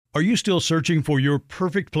Are you still searching for your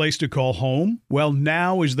perfect place to call home? Well,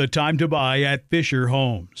 now is the time to buy at Fisher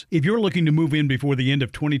Homes. If you're looking to move in before the end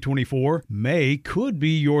of 2024, May could be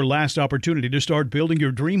your last opportunity to start building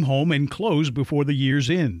your dream home and close before the year's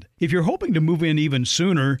end. If you're hoping to move in even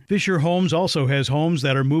sooner, Fisher Homes also has homes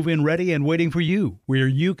that are move-in ready and waiting for you, where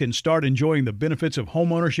you can start enjoying the benefits of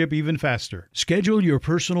homeownership even faster. Schedule your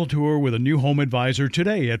personal tour with a new home advisor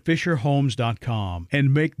today at FisherHomes.com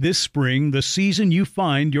and make this spring the season you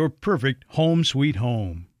find your perfect home sweet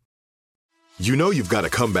home. You know you've got a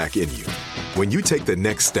comeback in you. When you take the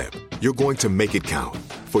next step, you're going to make it count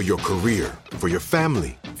for your career, for your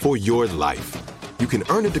family, for your life. You can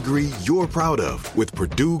earn a degree you're proud of with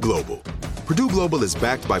Purdue Global. Purdue Global is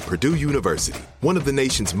backed by Purdue University, one of the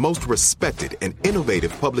nation's most respected and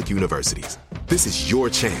innovative public universities. This is your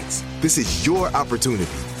chance. This is your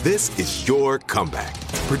opportunity. This is your comeback.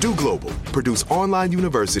 Purdue Global, Purdue's online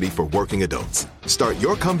university for working adults. Start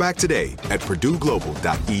your comeback today at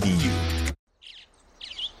purdueglobal.edu.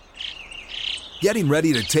 Getting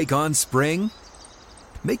ready to take on spring?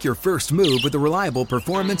 Make your first move with the reliable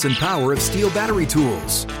performance and power of Steel battery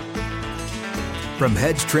tools. From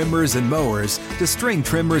hedge trimmers and mowers to string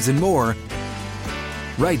trimmers and more,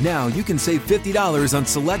 right now you can save $50 on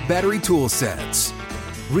select battery tool sets.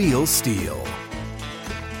 Real Steel.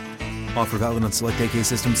 Offer valid on select AK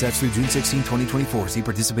system sets through June 16, 2024. See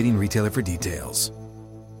participating retailer for details.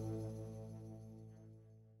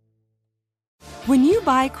 When you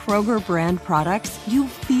buy Kroger brand products, you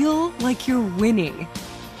feel like you're winning.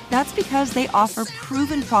 That's because they offer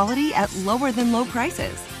proven quality at lower than low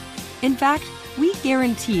prices. In fact, we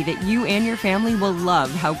guarantee that you and your family will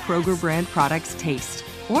love how Kroger brand products taste,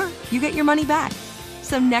 or you get your money back.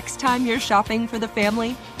 So next time you're shopping for the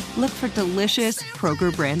family, look for delicious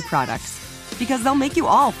Kroger brand products, because they'll make you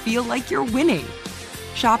all feel like you're winning.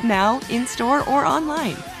 Shop now, in-store, or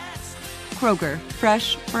online. Kroger,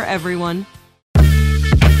 fresh for everyone.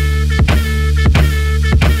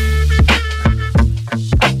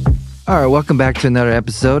 All right, welcome back to another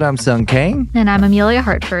episode. I'm Sung Kang. And I'm Amelia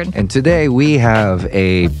Hartford. And today we have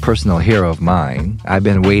a personal hero of mine. I've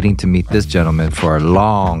been waiting to meet this gentleman for a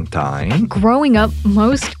long time. Growing up,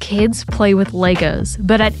 most kids play with Legos.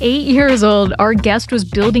 But at 8 years old, our guest was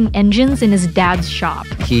building engines in his dad's shop.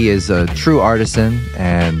 He is a true artisan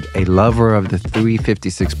and a lover of the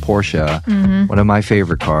 356 Porsche, one of my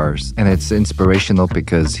favorite cars. And it's inspirational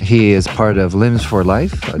because he is part of Limbs for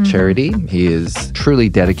Life, a charity. He is truly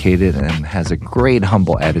dedicated and has a great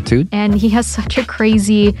humble attitude. And he has such a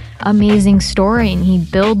crazy, amazing story. And he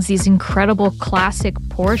builds these incredible classic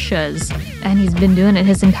Porsches. And he's been doing it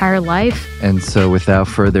his entire life. And so without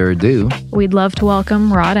further ado, we'd love to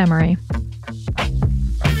welcome Rod Emory.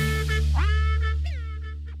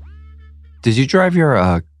 Did you drive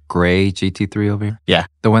your gray GT3 over here? Yeah.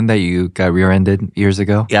 The one that you got rear-ended years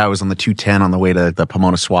ago? Yeah, I was on the 210 on the way to the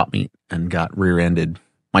Pomona swap meet and got rear-ended.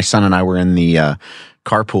 My son and I were in the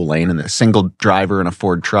carpool lane, and a single driver in a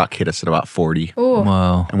Ford truck hit us at about 40. Ooh.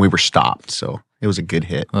 Wow. And we were stopped, so it was a good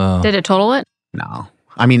hit. Wow. Did it total it? No.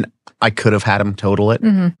 I mean, I could have had him total it,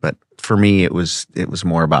 but for me, it was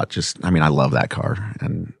more about just, I mean, I love that car,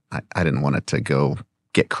 and I didn't want it to go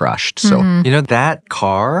get crushed. So, You know, that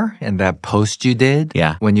car and that post you did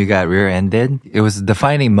Yeah. when you got rear-ended, it was a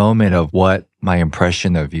defining moment of what my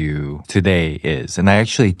impression of you today is. And I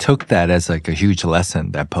actually took that as like a huge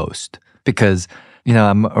lesson, that post, because, you know,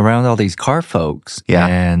 I'm around all these car folks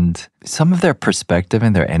and some of their perspective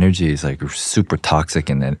and their energy is like super toxic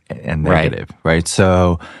and negative, right?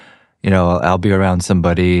 So, you know, I'll be around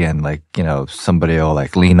somebody and like, you know, somebody will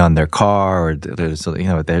like lean on their car or there's, you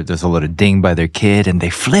know, there's a little ding by their kid and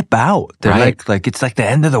they flip out. They're like, it's like the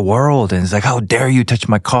end of the world. And it's like, how dare you touch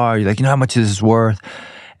my car? You're like, you know how much this is worth?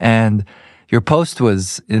 And your post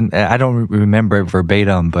was, I don't remember it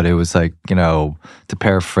verbatim, but it was like, you know, to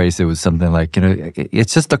paraphrase, it was something like, you know,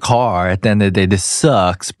 it's just a car. At the end of the day, this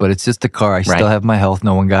sucks, but it's just a car. I still have my health.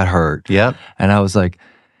 No one got hurt. Yep. And I was like,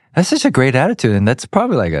 that's such a great attitude. And that's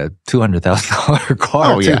probably like a $200,000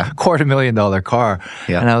 car, $250,000 car.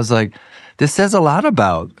 Yeah. And I was like, this says a lot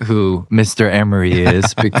about who Mr. Emory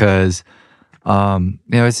is because, you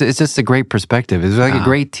know, it's just a great perspective. It's like a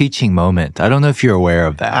great teaching moment. I don't know if you're aware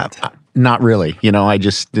of that. Not really. You know,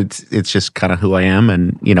 it's just kind of who I am.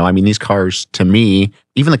 And, you know, I mean, these cars to me,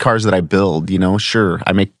 even the cars that I build, you know, sure,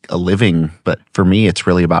 I make a living, but for me, it's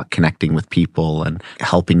really about connecting with people and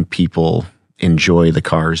helping people enjoy the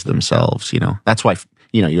cars themselves. You know, that's why,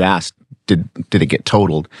 you know, you asked, did it get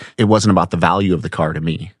totaled? It wasn't about the value of the car to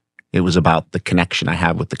me. It was about the connection I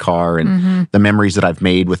have with the car and the memories that I've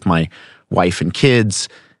made with my wife and kids.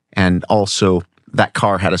 And also that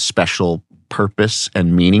car had a special purpose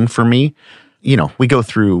and meaning for me. You know, we go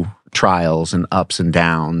through trials and ups and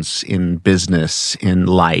downs in business, in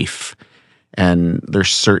life. And there's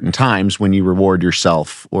certain times when you reward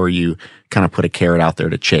yourself or you kind of put a carrot out there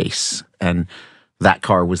to chase. And that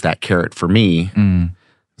car was that carrot for me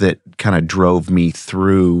that kind of drove me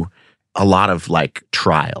through a lot of like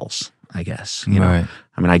trials, I guess. You know,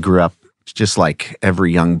 I mean, I grew up just like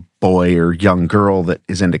every young boy or young girl that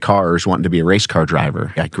is into cars wanting to be a race car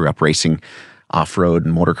driver. I grew up racing off-road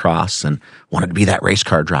and motocross and wanted to be that race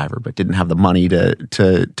car driver, but didn't have the money to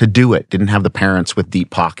do it. Didn't have the parents with deep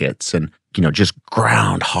pockets and, you know, just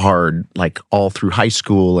ground hard like all through high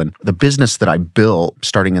school. And the business that I built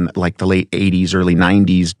starting in like the late 80s, early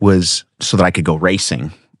 90s was so that I could go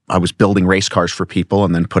racing. I was building race cars for people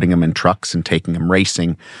and then putting them in trucks and taking them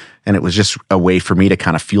racing. And it was just a way for me to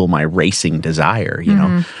kind of fuel my racing desire, you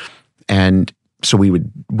know? And so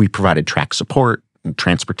we provided track support and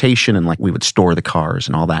transportation, and like we would store the cars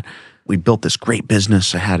and all that. We built this great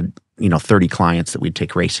business. I had, you know, 30 clients that we'd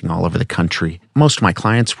take racing all over the country. Most of my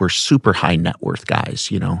clients were super high net worth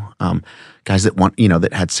guys, you know, guys that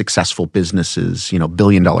that had successful businesses, you know,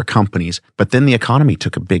 billion-dollar companies. But then the economy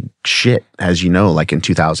took a big shit, as you know, like in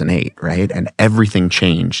 2008, right? And everything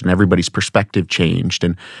changed and everybody's perspective changed.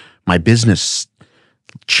 And my business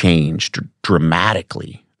changed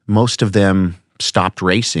dramatically. Most of them stopped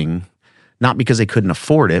racing, not because they couldn't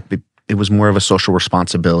afford it, but it was more of a social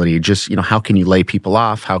responsibility. Just, you know, how can you lay people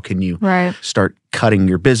off? How can you start cutting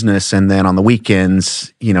your business? And then on the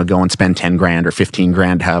weekends, you know, go and spend 10 grand or 15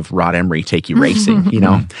 grand to have Rod Emory take you racing, you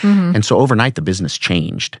know? And so overnight the business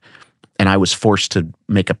changed. And I was forced to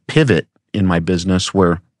make a pivot in my business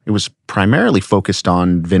where it was primarily focused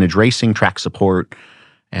on vintage racing, track support,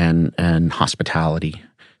 and hospitality.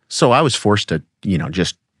 So I was forced to, you know,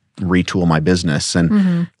 just retool my business.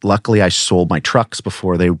 And luckily I sold my trucks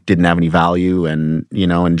before they didn't have any value and, you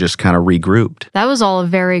know, and just kind of regrouped. That was all a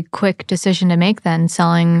very quick decision to make then,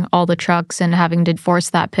 selling all the trucks and having to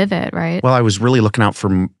force that pivot, right? Well, I was really looking out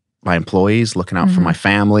for my employees, looking out for my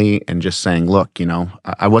family, and just saying, look, you know,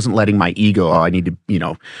 I wasn't letting my ego, I need to, you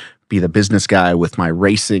know, be the business guy with my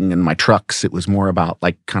racing and my trucks. It was more about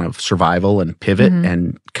like kind of survival and pivot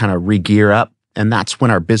and kind of re-gear up. And that's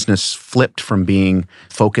when our business flipped from being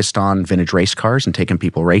focused on vintage race cars and taking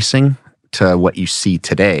people racing to what you see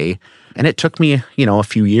today. And it took me, you know, a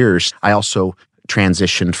few years. I also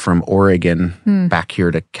transitioned from Oregon back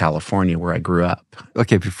here to California where I grew up.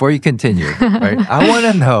 Okay, before you continue, right, I want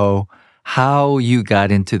to know how you got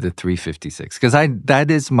into the 356, because that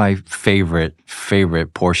is my favorite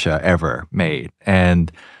Porsche ever made. And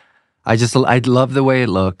I love the way it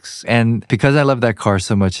looks. And because I love that car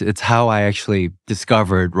so much, it's how I actually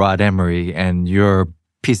discovered Rod Emory and your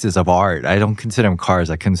pieces of art. I don't consider them cars.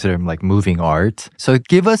 I consider them like moving art. So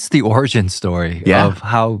give us the origin story of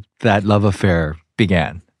how that love affair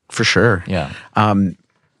began. For sure. Yeah.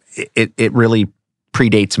 It really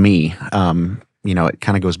predates me. You know, it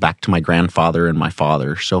kind of goes back to my grandfather and my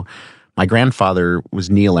father. So my grandfather was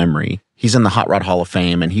Neil Emory. He's in the Hot Rod Hall of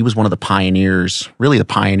Fame, and he was one of the pioneers, really the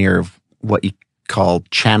pioneer of what you call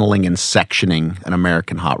channeling and sectioning an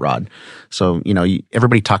American hot rod. So, you know,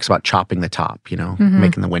 everybody talks about chopping the top, you know,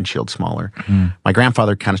 making the windshield smaller. My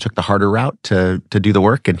grandfather kind of took the harder route to do the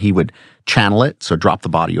work, and he would channel it, so drop the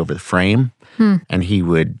body over the frame, and he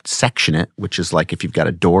would section it, which is like if you've got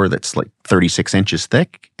a door that's like 36 inches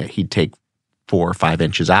thick, he'd take 4 or 5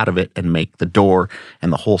 inches out of it and make the door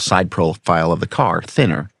and the whole side profile of the car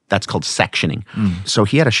thinner. That's called sectioning. So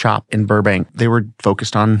he had a shop in Burbank. They were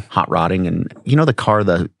focused on hot rodding. And you know the car,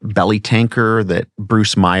 the belly tanker that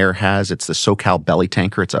Bruce Meyer has? It's the SoCal belly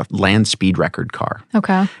tanker. It's a land speed record car.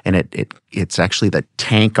 Okay. And it's actually the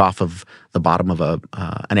tank off of the bottom of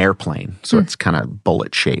an airplane. So it's kind of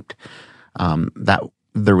bullet shaped.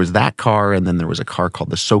 There was that car, and then there was a car called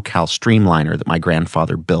the SoCal Streamliner that my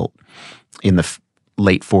grandfather built in the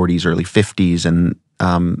late 40s, early 50s. And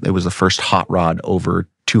it was the first hot rod over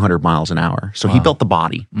 200 miles an hour. So he built the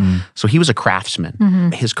body. So he was a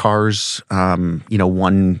craftsman. His cars, you know,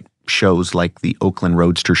 won shows like the Oakland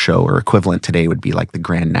Roadster Show, or equivalent today would be like the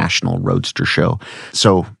Grand National Roadster Show.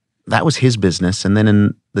 So that was his business. And then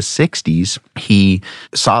in the 60s, he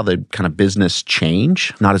saw the kind of business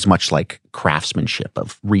change, not as much like craftsmanship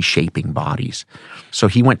of reshaping bodies. So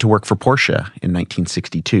he went to work for Porsche in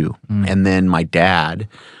 1962. And then my dad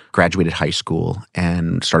graduated high school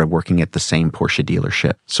and started working at the same Porsche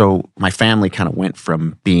dealership. So my family kind of went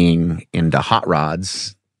from being into hot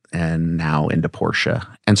rods and now into Porsche.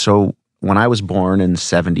 And so when I was born in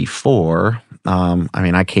 74,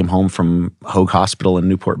 I came home from Hoag Hospital in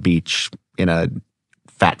Newport Beach in a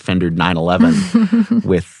fat-fendered 911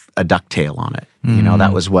 with a ducktail on it. You know,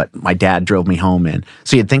 that was what my dad drove me home in.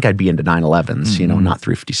 So you'd think I'd be into 911s, you know, not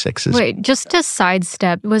 356s. Wait, just to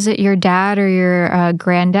sidestep, was it your dad or your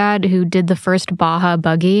granddad who did the first Baja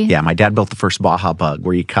buggy? Yeah, my dad built the first Baja bug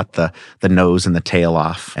where you cut the nose and the tail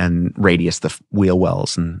off and radius the wheel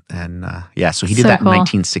wells. And so he did that in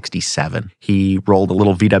 1967. He rolled a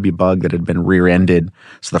little VW bug that had been rear-ended,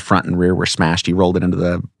 so the front and rear were smashed. He rolled it into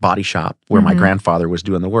the body shop where my grandfather was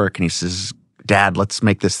doing the work, and he says, Dad, let's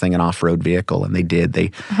make this thing an off-road vehicle. And they did.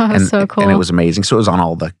 So cool. And it was amazing. So it was on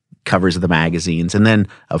all the covers of the magazines. And then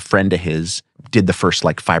a friend of his did the first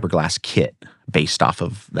like fiberglass kit based off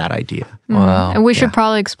of that idea. Wow. And we should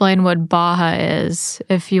probably explain what Baja is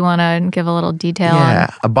if you want to give a little detail.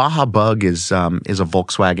 Yeah, a Baja Bug is a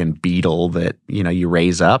Volkswagen Beetle that, you know, you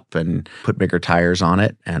raise up and put bigger tires on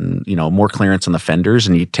it and, you know, more clearance on the fenders,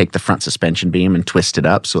 and you take the front suspension beam and twist it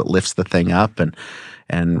up so it lifts the thing up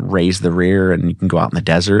and raise the rear, and you can go out in the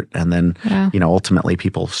desert. And then, you know, ultimately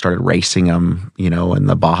people started racing them, you know, in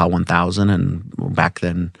the Baja 1000 and back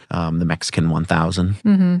then the Mexican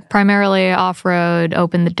 1000. Primarily off-road,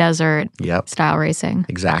 open the desert style racing.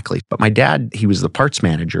 Exactly. But my dad, he was the parts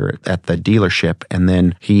manager at the dealership. And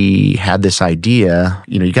then he had this idea,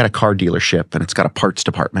 you know, you got a car dealership and it's got a parts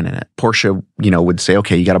department in it. Porsche, you know, would say,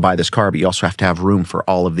 okay, you got to buy this car, but you also have to have room for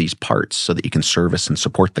all of these parts so that you can service and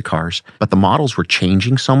support the cars. But the models were changing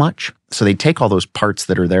so much. So they'd take all those parts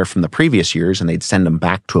that are there from the previous years and they'd send them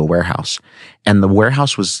back to a warehouse. And the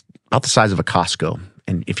warehouse was about the size of a Costco.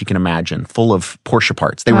 And if you can imagine, full of Porsche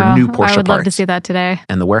parts. They were new Porsche parts. I would love to see that today.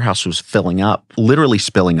 And the warehouse was filling up, literally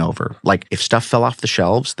spilling over. Like if stuff fell off the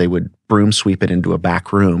shelves, they would broom sweep it into a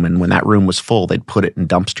back room. And when that room was full, they'd put it in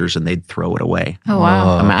dumpsters and they'd throw it away. Oh,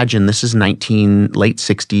 wow. Imagine this is late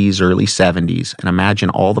 60s, early 70s. And imagine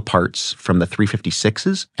all the parts from the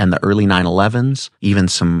 356s and the early 911s, even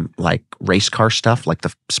some like race car stuff like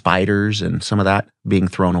the Spiders and some of that being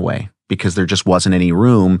thrown away, because there just wasn't any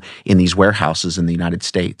room in these warehouses in the United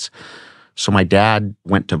States. So my dad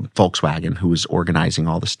went to Volkswagen, who was organizing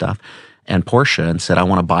all the stuff, and Porsche, and said, I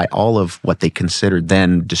want to buy all of what they considered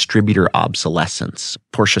then distributor obsolescence.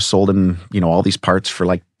 Porsche sold him, you know, all these parts for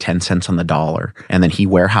like 10 cents on the dollar. And then he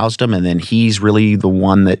warehoused them. And then he's really the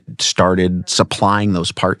one that started supplying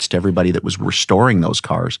those parts to everybody that was restoring those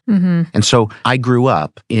cars. And so I grew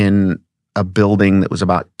up in a building that was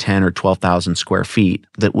about 10 or 12,000 square feet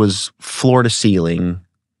that was floor to ceiling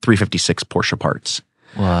 356 Porsche parts.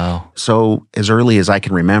 Wow. So as early as I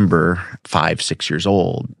can remember, 5, 6 years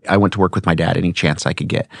old, I went to work with my dad any chance I could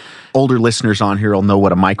get. Older listeners on here will know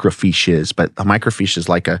what a microfiche is, but a microfiche is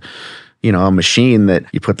like a machine that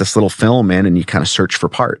you put this little film in and you kind of search for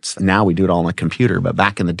parts. Now we do it all on a computer, but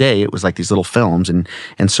back in the day, it was like these little films. And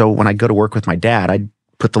so when I go to work with my dad, I'd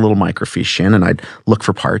put the little microfiche in and I'd look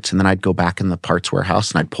for parts, and then I'd go back in the parts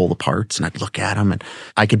warehouse and I'd pull the parts and I'd look at them, and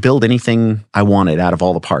I could build anything I wanted out of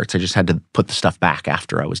all the parts. I just had to put the stuff back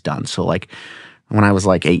after I was done. So like when I was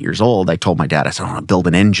like 8 years old, I told my dad, I said, I want to build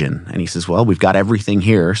an engine. And he says, well, we've got everything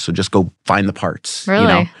here, so just go find the parts. Really? You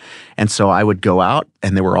know? And so I would go out,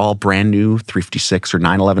 and they were all brand new 356 or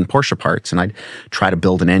 911 Porsche parts, and I'd try to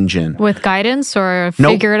build an engine. With guidance, or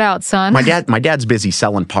Nope. figure it out, son? My dad's busy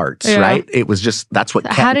selling parts, right? It was just, that's what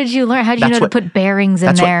kept How did you learn? How did you know to put bearings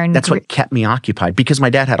in there? That's what kept me occupied, because my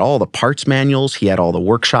dad had all the parts manuals. He had all the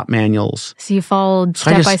workshop manuals. So you followed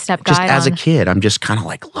step-by-step guide. Just as a kid, I'm just kind of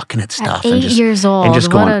like looking at stuff. At 8 years old. And just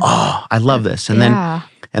going, I love this.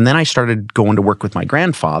 And then I started going to work with my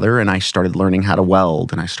grandfather, and I started learning how to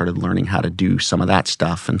weld, and I started learning how to do some of that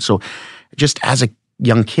stuff. And so just as a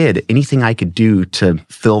young kid, anything I could do to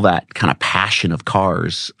fill that kind of passion of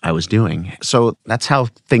cars, I was doing. So that's how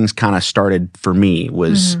things kind of started for me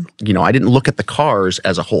was, I didn't look at the cars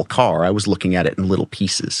as a whole car. I was looking at it in little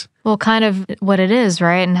pieces. Well, kind of what it is,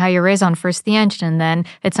 right? And how you're raised on, first the engine, and then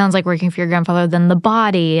it sounds like working for your grandfather, then the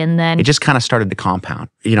body, and then... It just kind of started to compound.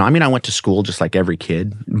 I went to school just like every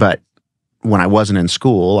kid, but when I wasn't in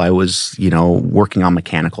school, I was, working on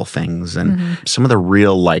mechanical things. And some of the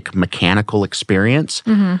real like mechanical experience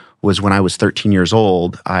was when I was 13 years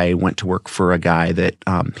old. I went to work for a guy that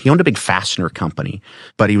he owned a big fastener company,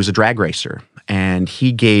 but he was a drag racer. And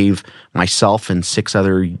he gave myself and 6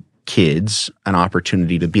 other kids an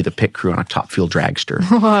opportunity to be the pit crew on a top fuel dragster.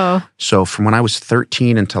 Whoa. So from when I was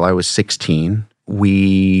 13 until I was 16,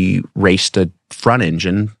 we raced a front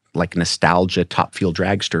engine, like nostalgia top fuel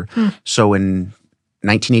dragster. So in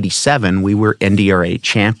 1987, we were NDRA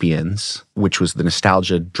champions, which was the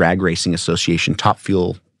Nostalgia Drag Racing Association top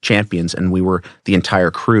fuel champions. And the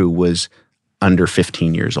entire crew was under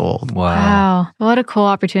 15 years old. Wow. What a cool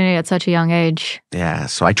opportunity at such a young age. Yeah.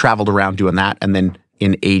 So I traveled around doing that. And then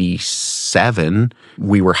in 86, 07,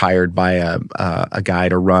 we were hired by a guy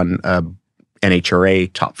to run a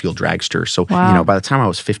NHRA top fuel dragster. So, by the time I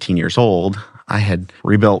was 15 years old, I had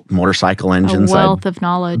rebuilt motorcycle engines. A wealth of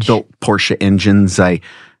knowledge. Built Porsche engines. I,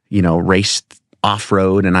 raced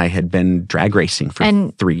off-road, and I had been drag racing for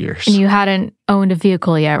 3 years. And you hadn't owned a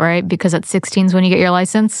vehicle yet, right? Because at 16 is when you get your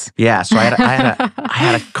license? Yeah, so I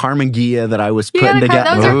had a Carmen Ghia that I was putting together.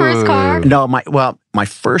 That was your first car? No, my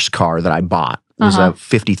first car that I bought was a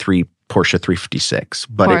 53 Porsche 356,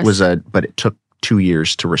 but it took 2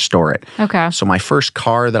 years to restore it. Okay. So my first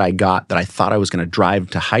car that I got that I thought I was going to drive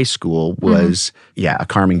to high school was, a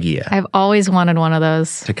Carmen Ghia. I've always wanted one of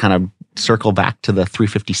those. To kind of circle back to the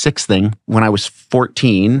 356 thing, when I was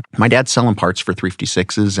 14, my dad's selling parts for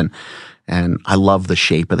 356s, and I love the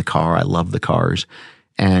shape of the car. I love the cars.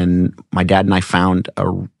 And my dad and I found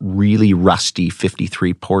a really rusty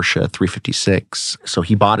 53 Porsche 356. So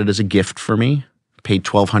he bought it as a gift for me. Paid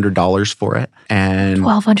 $1,200 for it. And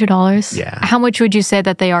 $1,200? Yeah. How much would you say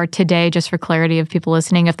that they are today, just for clarity of people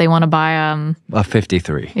listening, if they want to buy a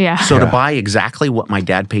 53? Yeah. So to buy exactly what my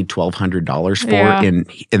dad paid $1,200 for,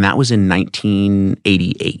 and that was in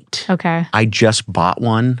 1988. Okay. I just bought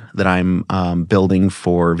one that I'm building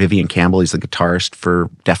for Vivian Campbell. He's the guitarist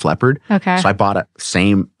for Def Leppard. Okay. So I bought it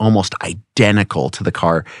almost identical to the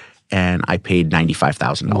car, and I paid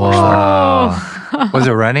 $95,000 for it. Was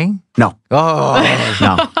it running? No. Oh,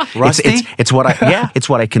 no. Rusty? It's what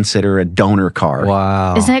I consider a donor car.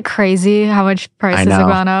 Wow. Isn't it crazy how much prices have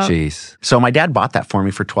gone up? Jeez. So my dad bought that for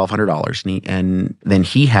me for $1,200, and then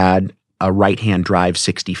he had a right-hand drive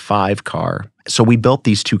 65 car. So we built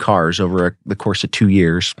these two cars over the course of 2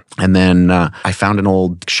 years. And then I found an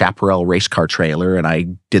old Chaparral race car trailer, and I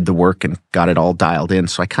did the work and got it all dialed in.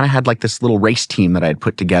 So I kind of had like this little race team that I had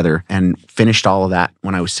put together and finished all of that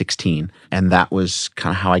when I was 16. And that was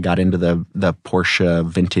kind of how I got into the Porsche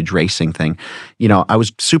vintage racing thing. I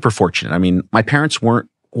was super fortunate. I mean, my parents weren't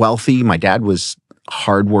wealthy. My dad was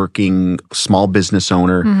hardworking small business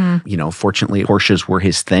owner. Fortunately, Porsches were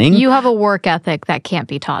his thing. You have a work ethic that can't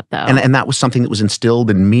be taught, though. And that was something that was instilled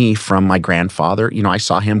in me from my grandfather. I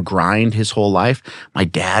saw him grind his whole life. My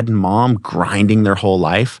dad and mom grinding their whole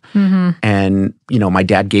life. And, my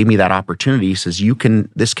dad gave me that opportunity. He says,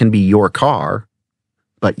 this can be your car,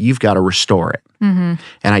 but you've got to restore it. And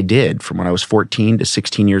I did from when I was 14 to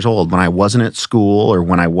 16 years old. When I wasn't at school or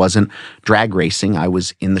when I wasn't drag racing, I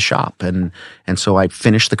was in the shop. And so I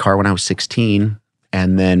finished the car when I was 16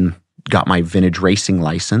 and then got my vintage racing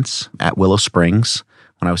license at Willow Springs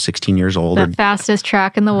when I was 16 years old. The fastest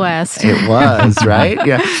track in the West. It was, right?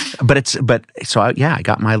 Yeah. I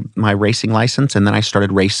got my racing license, and then I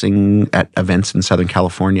started racing at events in Southern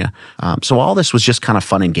California. So all this was just kind of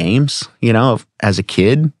fun and games, as a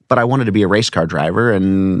kid. But I wanted to be a race car driver,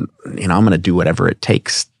 and I'm going to do whatever it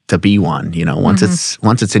takes to be one. Once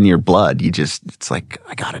it's in your blood, it's like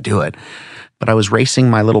I got to do it. But I was racing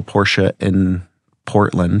my little Porsche in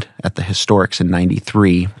Portland at the Historics in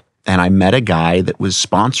 '93, and I met a guy that was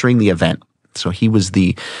sponsoring the event. So he was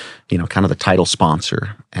the, kind of the title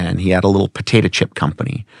sponsor, and he had a little potato chip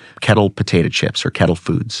company, Kettle Potato Chips or Kettle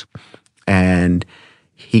Foods, and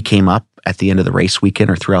he came up at the end of the race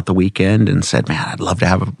weekend or throughout the weekend and said, man, I'd love to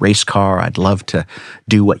have a race car. I'd love to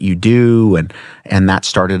do what you do. And that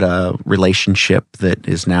started a relationship that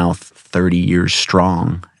is now 30 years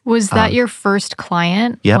strong. Was that your first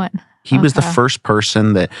client? Yep. He was the first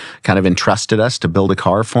person that kind of entrusted us to build a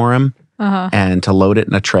car for him and to load it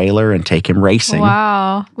in a trailer and take him racing.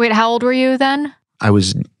 Wow. Wait, how old were you then? I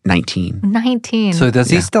was 19. 19. So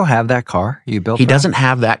does he still have that car you built? He doesn't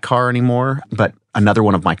have that car anymore, but another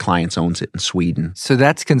one of my clients owns it in Sweden. So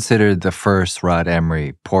that's considered the first Rod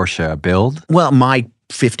Emory Porsche build? Well, my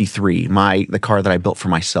 53, the car that I built for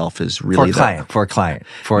myself is really for a client.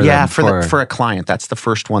 For a client. That's the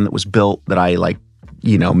first one that was built that I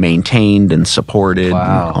maintained and supported and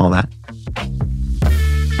all that.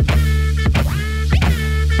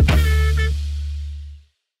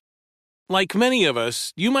 Like many of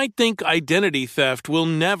us, you might think identity theft will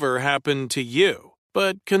never happen to you.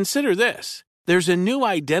 But consider this. There's a new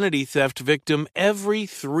identity theft victim every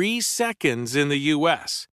 3 seconds in the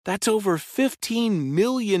U.S. That's over 15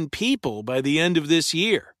 million people by the end of this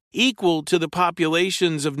year, equal to the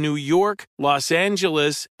populations of New York, Los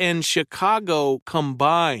Angeles, and Chicago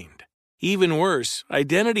combined. Even worse,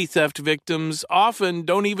 identity theft victims often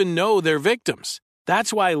don't even know they're victims.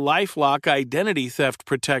 That's why LifeLock Identity Theft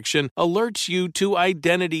Protection alerts you to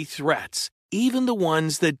identity threats, even the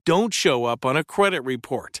ones that don't show up on a credit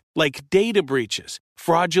report, like data breaches,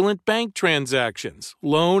 fraudulent bank transactions,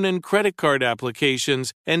 loan and credit card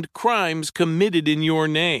applications, and crimes committed in your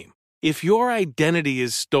name. If your identity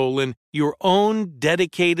is stolen, your own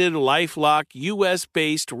dedicated LifeLock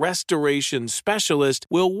U.S.-based restoration specialist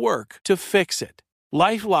will work to fix it.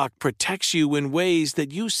 LifeLock protects you in ways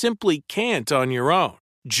that you simply can't on your own.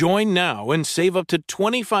 Join now and save up to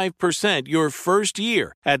 25% your first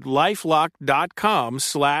year at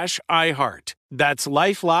LifeLock.com/iHeart. That's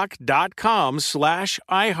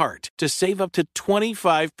LifeLock.com/iHeart to save up to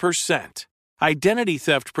 25%. Identity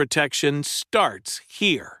theft protection starts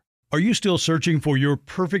here. Are you still searching for your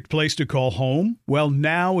perfect place to call home? Well,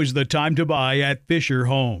 now is the time to buy at Fisher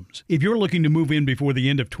Homes. If you're looking to move in before the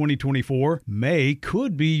end of 2024, May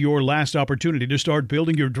could be your last opportunity to start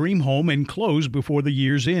building your dream home and close before the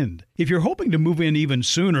year's end. If you're hoping to move in even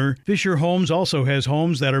sooner, Fisher Homes also has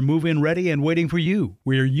homes that are move-in ready and waiting for you,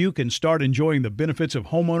 where you can start enjoying the benefits of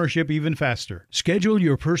homeownership even faster. Schedule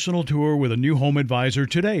your personal tour with a new home advisor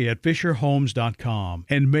today at FisherHomes.com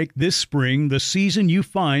and make this spring the season you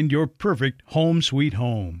find your perfect home sweet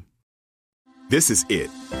home. This is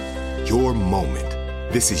it. Your moment.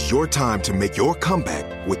 This is your time to make your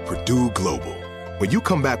comeback with Purdue Global. When you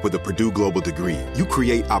come back with a Purdue Global degree, you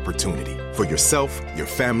create opportunity for yourself, your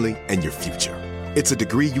family, and your future. It's a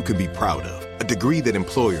degree you can be proud of, a degree that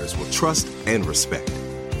employers will trust and respect.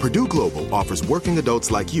 Purdue Global offers working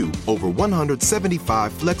adults like you over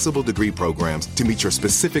 175 flexible degree programs to meet your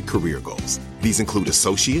specific career goals. These include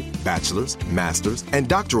associate, bachelor's, master's, and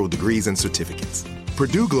doctoral degrees and certificates.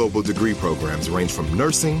 Purdue Global degree programs range from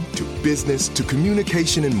nursing to business to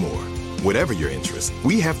communication and more. Whatever your interest,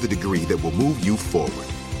 we have the degree that will move you forward.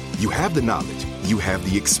 You have the knowledge, you have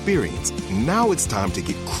the experience. Now it's time to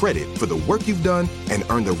get credit for the work you've done and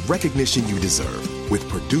earn the recognition you deserve with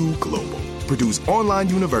Purdue Global, Purdue's online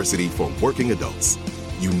university for working adults.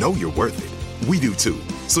 You know you're worth it. We do too.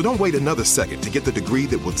 So don't wait another second to get the degree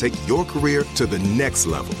that will take your career to the next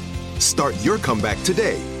level. Start your comeback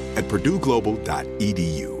today at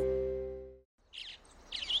purdueglobal.edu.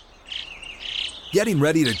 Getting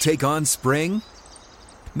ready to take on spring?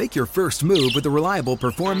 Make your first move with the reliable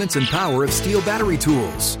performance and power of Steel battery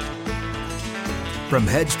tools. From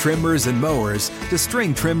hedge trimmers and mowers to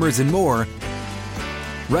string trimmers and more,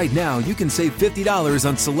 right now you can save $50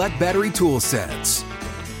 on select battery tool sets.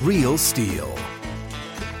 Real Steel.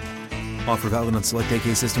 Offer valid on select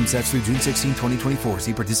AK system sets through June 16, 2024.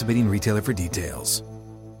 See participating retailer for details.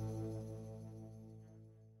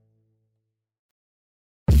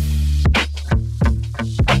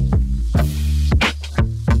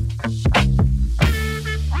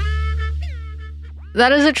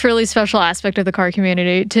 That is a truly special aspect of the car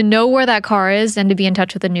community, to know where that car is and to be in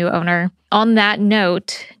touch with the new owner. On that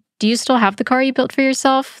note, do you still have the car you built for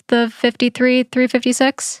yourself, the 53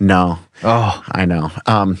 356? No. Oh, I know.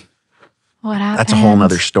 What happened? That's a whole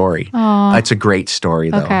nother story. Aw. It's a great story,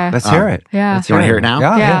 though. Okay. let's hear it. Yeah. Let's You want to hear it now? Yeah. I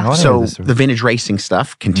wanna hear So this. the vintage racing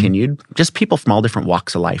stuff continued. Just people from all different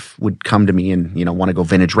walks of life would come to me and, want to go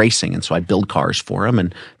vintage racing. And so I'd build cars for them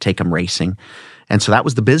and take them racing. And so that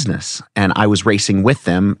was the business. And I was racing with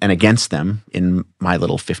them and against them in my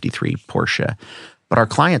little 53 Porsche. But our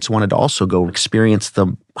clients wanted to also go experience the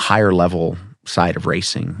higher level side of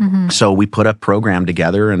racing. So we put a program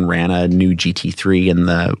together and ran a new GT3 in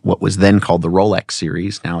the what was then called the Rolex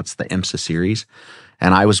series. Now it's the IMSA series.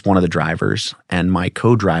 And I was one of the drivers, and my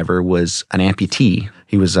co-driver was an amputee.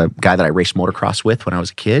 He was a guy that I raced motocross with when I was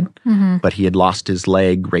a kid, but he had lost his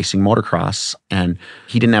leg racing motocross, and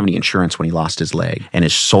he didn't have any insurance when he lost his leg, and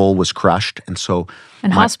his soul was crushed. And so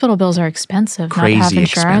And hospital bills are expensive. Not have crazy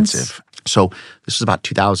insurance. expensive. So this was about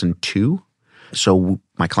 2002. So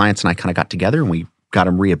my clients and I kind of got together, and we got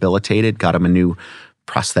him rehabilitated, got him a new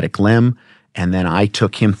prosthetic limb. And then I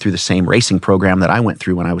took him through the same racing program that I went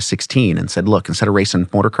through when I was 16 and said, look, instead of racing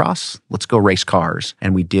motocross, let's go race cars.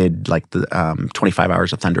 And we did like the 25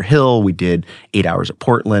 hours of Thunder Hill. We did 8 hours at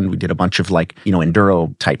Portland. We did a bunch of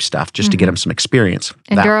enduro type stuff just to get him some experience.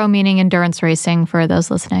 Enduro meaning endurance racing for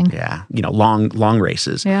those listening. Yeah. Long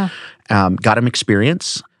races. Yeah. Got him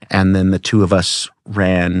experience. And then the two of us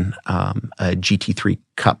ran a GT3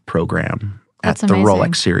 Cup program That's at the amazing.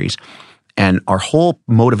 Rolex series. And our whole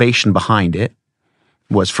motivation behind it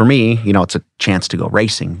was, for me, it's a chance to go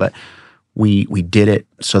racing, but we did it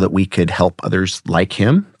so that we could help others like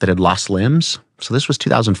him that had lost limbs. So this was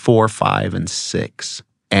 2004, 5, and 6.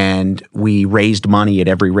 And we raised money at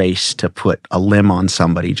every race to put a limb on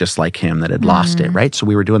somebody just like him that had lost it, right? So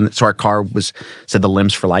we were doing that. So our car said the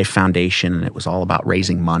Limbs for Life Foundation, and it was all about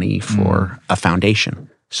raising money for a foundation.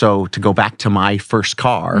 So to go back to my first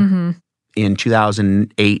car, in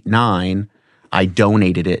 2008-9, I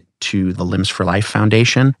donated it to the Limbs for Life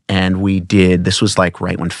Foundation. And this was like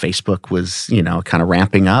right when Facebook was, kind of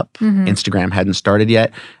ramping up. Instagram hadn't started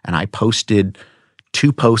yet. And I posted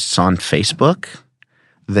 2 posts on Facebook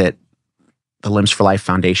that the Limbs for Life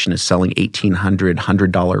Foundation is selling $1,800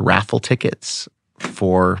 $100 raffle tickets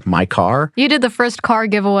for my car. You did the first car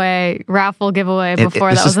giveaway, raffle giveaway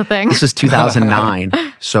before that was a thing. This is 2009.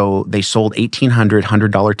 So they sold $1,800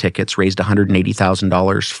 $100 tickets, raised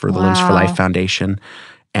 $180,000 for the Limbs for Life Foundation.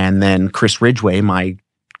 And then Chris Ridgway, my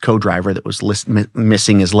co-driver that was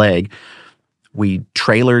missing his leg, we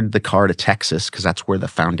trailered the car to Texas because that's where the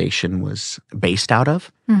foundation was based out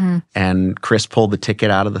of. And Chris pulled the ticket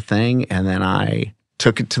out of the thing, and then I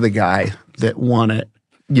took it to the guy that won it.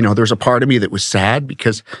 There's a part of me that was sad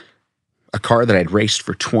because a car that I'd raced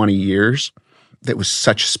for 20 years that was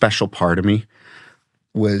such a special part of me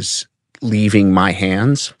was leaving my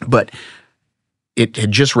hands. But it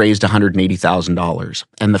had just raised $180,000.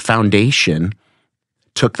 And the foundation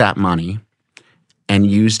took that money and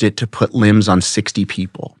used it to put limbs on 60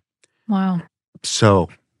 people. Wow. So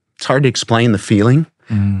it's hard to explain the feeling,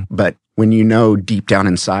 but when you know deep down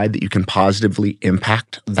inside that you can positively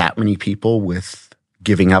impact that many people with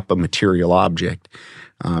giving up a material object,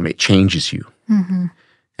 it changes you. And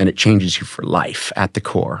it changes you for life at the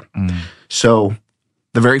core. So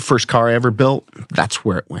the very first car I ever built, that's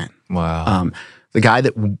where it went. Wow. The guy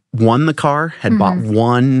that won the car had bought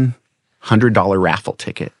one $100 raffle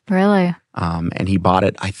ticket. Really? And he bought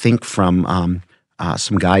it, I think, from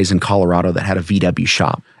some guys in Colorado that had a VW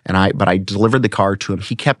shop. But I delivered the car to him.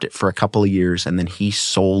 He kept it for a couple of years, and then he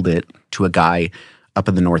sold it to a guy up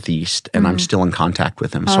in the Northeast, and I'm still in contact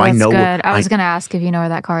with him. Oh, so I know. Good. I was going to ask if you know where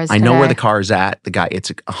that car is today. I know where the car is at. The guy, it's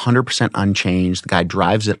 100% unchanged. The guy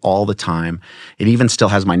drives it all the time. It even still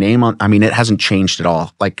has my name on. I mean, it hasn't changed at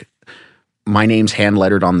all. Like, my name's hand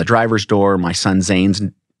lettered on the driver's door. My son Zane's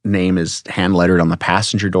name is hand lettered on the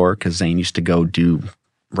passenger door because Zane used to go do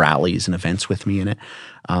rallies and events with me in it.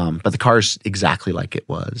 But the car's exactly like it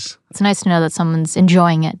was. It's nice to know that someone's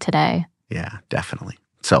enjoying it today. Yeah, definitely.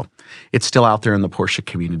 So it's still out there in the Porsche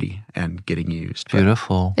community and getting used.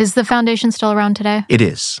 Beautiful. Is the foundation still around today? It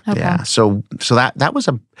is. Okay. Yeah. So that was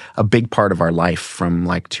a big part of our life from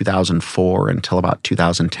like 2004 until about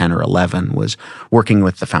 2010 or 11 was working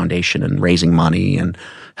with the foundation and raising money and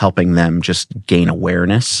helping them just gain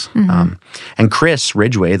awareness. And Chris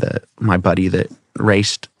Ridgway, my buddy that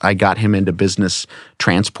raced, I got him into business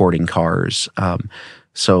transporting cars.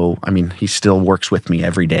 So, I mean, he still works with me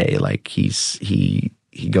every day. Like he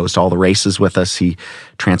goes to all the races with us. He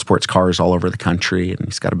transports cars all over the country, and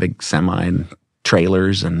he's got a big semi and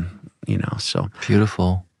trailers, and so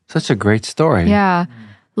Beautiful. Such a great story. Yeah.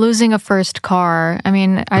 Losing a first car. I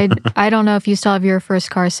mean, I don't know if you still have your first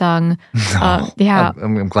car song. Yeah.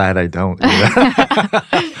 I'm glad I don't.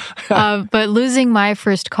 But losing my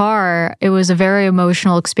first car, it was a very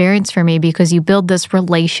emotional experience for me because you build this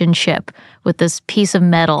relationship with this piece of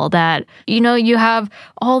metal that, you have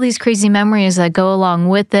all these crazy memories that go along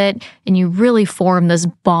with it, and you really form this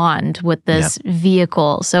bond with this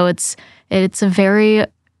vehicle. So it's a very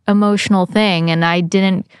emotional thing, and I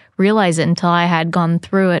didn't realize it until I had gone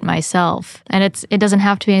through it myself. And it doesn't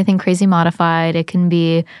have to be anything crazy modified. It can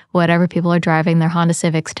be whatever people are driving their Honda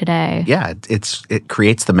Civics today. Yeah, it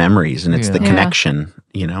creates the memories, and it's the connection,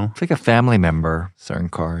 It's like a family member, certain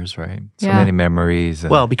cars, right? So Yeah. many memories.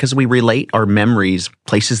 Well, because we relate our memories,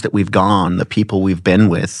 places that we've gone, the people we've been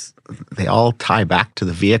with, they all tie back to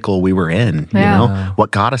the vehicle we were in,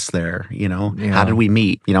 what got us there, how did we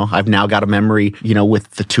meet? I've now got a memory,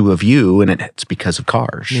 with the two of you, and it's because of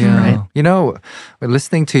cars, right?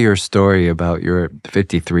 Listening to your story about your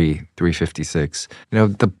 53, 356,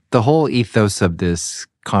 the whole ethos of this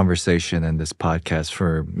conversation and this podcast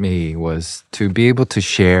for me was to be able to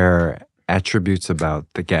share attributes about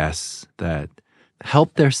the guests that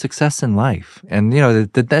help their success in life. And,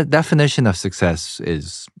 the definition of success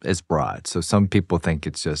is broad. So some people think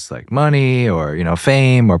it's just like money or,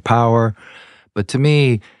 fame or power. But to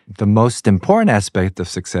me, the most important aspect of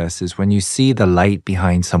success is when you see the light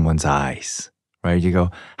behind someone's eyes, right? You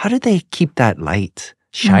go, how did they keep that light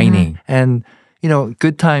shining? And,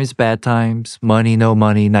 good times, bad times, money, no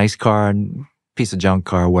money, nice car, piece of junk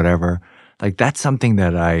car, whatever. Like, that's something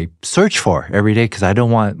that I search for every day because I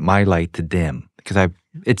don't want my light to dim. Because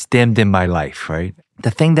it's dimmed in my life, right? The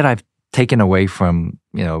thing that I've taken away from,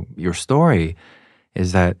 your story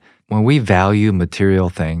is that when we value material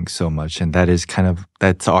things so much, and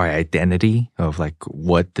that's our identity of like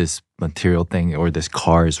what this material thing or this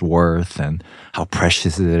car is worth and how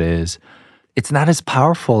precious it is, it's not as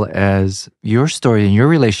powerful as your story and your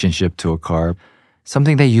relationship to a car.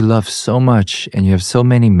 something that you love so much and you have so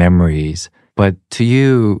many memories. But to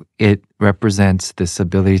you, it represents this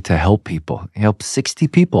ability to help people, help 60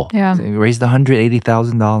 people. Yeah. So you raised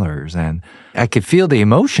 $180,000. And I could feel the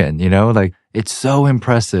emotion, like it's so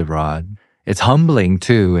impressive, Rod. It's humbling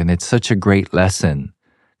too. And it's such a great lesson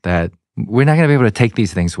that we're not going to be able to take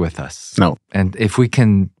these things with us. No. And if we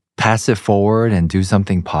can pass it forward and do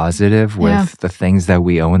something positive with the things that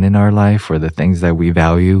we own in our life or the things that we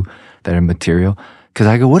value that are material. Because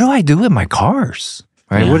I go, what do I do with my cars?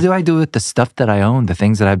 Right? Yeah. What do I do with the stuff that I own, the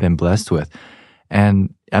things that I've been blessed with?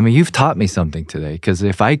 And I mean, you've taught me something today, because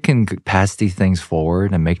if I can pass these things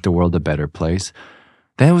forward and make the world a better place,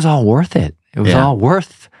 then it was all worth it. It was all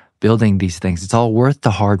worth building these things. It's all worth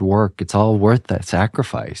the hard work. It's all worth that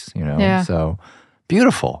sacrifice, Yeah. So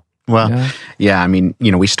beautiful. Well, I mean,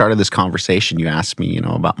 we started this conversation. You asked me,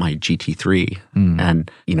 about my GT3.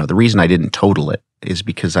 And, the reason I didn't total it is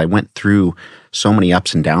because I went through so many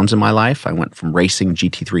ups and downs in my life. I went from racing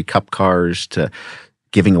GT3 Cup cars to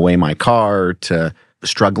giving away my car to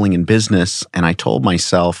struggling in business. And I told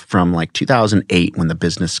myself from like 2008, when the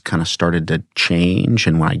business kind of started to change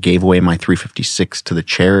and when I gave away my 356 to the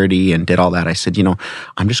charity and did all that, I said,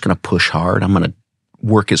 I'm just going to push hard. I'm going to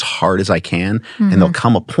work as hard as I can. And there'll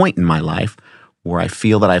come a point in my life where I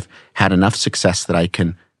feel that I've had enough success that I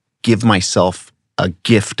can give myself a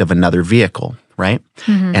gift of another vehicle, right?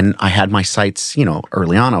 And I had my sights,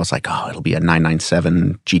 early on. I was like, oh, it'll be a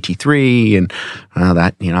 997 GT3, and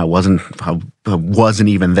that, I wasn't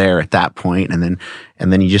even there at that point. And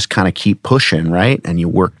then you just kind of keep pushing, right? And you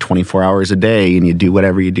work 24 hours a day, and you do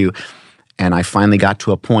whatever you do. And I finally got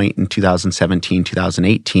to a point in 2017,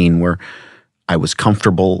 2018 where I was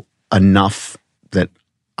comfortable enough that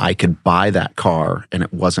I could buy that car and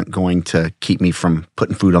it wasn't going to keep me from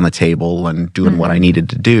putting food on the table and doing what I needed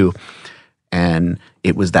to do. And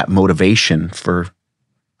it was that motivation for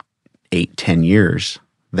 8-10 years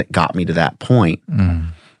that got me to that point.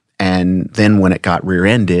 And then when it got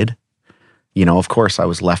rear-ended, of course I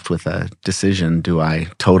was left with a decision. Do I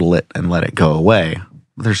total it and let it go away?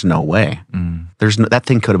 There's no way. That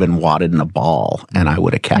thing could have been wadded in a ball and I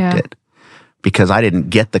would have kept it. Because I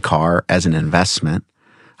didn't get the car as an investment.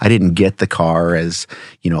 I didn't get the car as,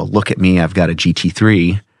 look at me, I've got a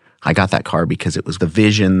GT3. I got that car because it was the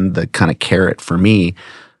vision, the kind of carrot for me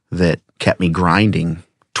that kept me grinding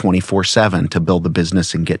 24/7 to build the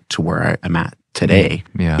business and get to where I'm at today.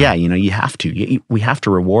 Yeah, you have to. We have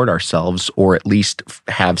to reward ourselves, or at least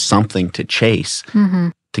have something to chase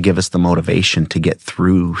to give us the motivation to get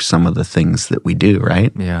through some of the things that we do,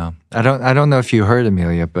 right? Yeah. I don't know if you heard,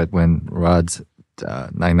 Amelia, but when Rod's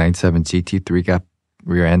 997 GT3 got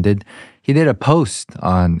rear-ended, he did a post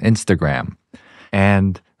on Instagram.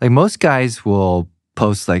 And like most guys will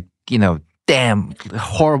post like, damn,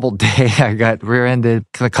 horrible day. I got rear-ended.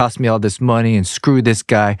 It's going to cost me all this money and screw this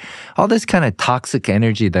guy. All this kind of toxic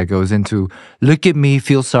energy that goes into, look at me,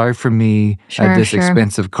 feel sorry for me. I have this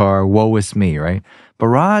expensive car. Woe is me, right? But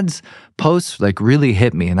Rod's posts like really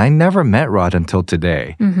hit me. And I never met Rod until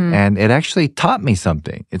today. And it actually taught me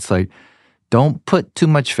something. It's like, don't put too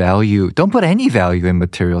much value. Don't put any value in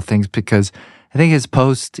material things, because I think his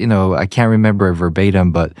post, I can't remember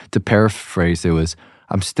verbatim, but to paraphrase, it was,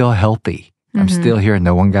 I'm still healthy. I'm still here.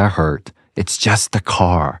 No one got hurt. It's just a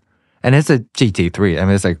car. And it's a GT3. I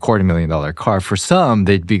mean, it's like $250,000 car. For some,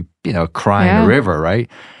 they'd be, crying a river, right?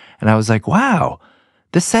 And I was like, wow.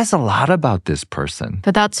 This says a lot about this person.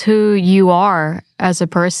 But that's who you are as a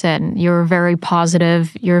person. You're a very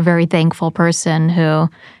positive, you're a very thankful person who,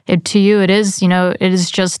 to you, it is, it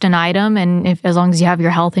is just an item. And as long as you have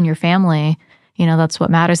your health and your family, that's what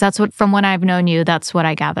matters. That's what, from when I've known you, that's what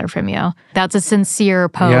I gather from you. That's a sincere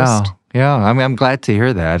post. Yeah, I'm glad to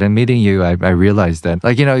hear that. And meeting you, I realized that.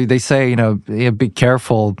 Like, they say, be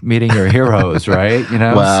careful meeting your heroes, right?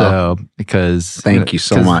 Well, because... Thank you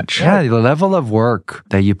so much. Yeah, the level of work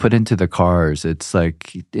that you put into the cars, it's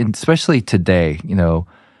like, especially today, the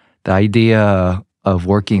idea of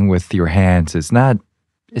working with your hands is not...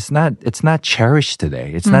 It's not cherished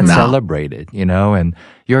today. It's not celebrated, and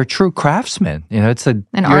you're a true craftsman. It's an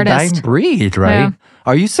artist. A dying breed, right? Yeah.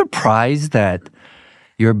 Are you surprised that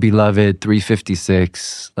your beloved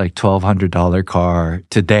 356, like $1,200 car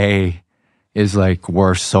today is like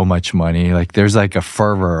worth so much money? Like there's like a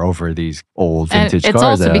fervor over these old vintage cars. It's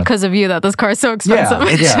also because of you that this car is so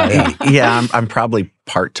expensive. Yeah, I'm probably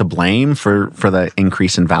part to blame for the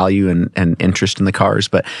increase in value and interest in the cars.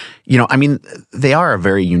 But, they are a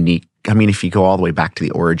very unique, if you go all the way back to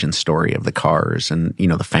the origin story of the cars and,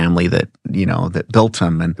 the family that built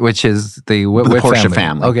them. And which is the Porsche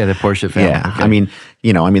family. Okay, the Porsche family. Yeah.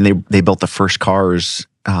 Okay. They built the first cars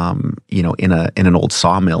in an old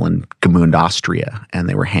sawmill in Gmünd, Austria, and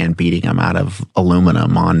they were hand beating them out of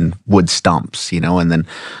aluminum on wood stumps, and then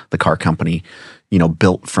the car company,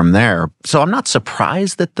 built from there. So I'm not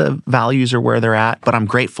surprised that the values are where they're at, but I'm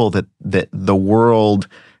grateful that the world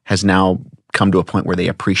has now come to a point where they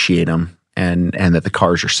appreciate them and that the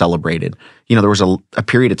cars are celebrated. There was a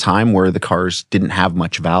period of time where the cars didn't have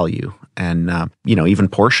much value. And, even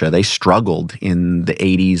Porsche, they struggled in the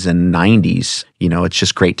 80s and 90s. It's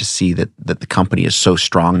just great to see that the company is so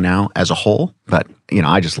strong now as a whole. But,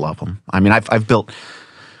 I just love them. I mean, I've built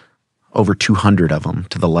over 200 of them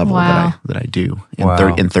to the level that I do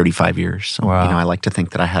in 35 years. So, I like to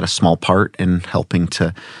think that I had a small part in helping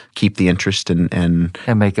to keep the interest and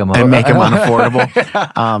make them unaffordable.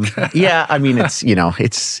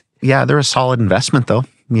 They're a solid investment though.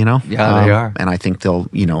 Yeah, they are. And I think they'll,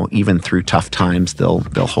 even through tough times, they'll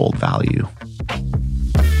hold value.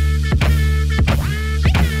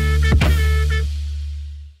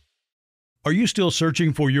 Are you still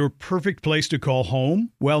searching for your perfect place to call home?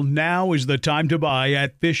 Well, now is the time to buy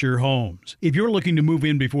at Fisher Homes. If you're looking to move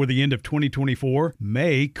in before the end of 2024,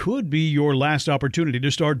 May could be your last opportunity to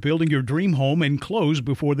start building your dream home and close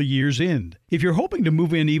before the year's end. If you're hoping to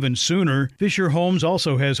move in even sooner, Fisher Homes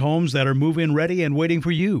also has homes that are move-in ready and waiting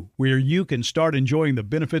for you, where you can start enjoying the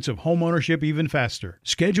benefits of homeownership even faster.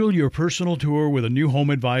 Schedule your personal tour with a new home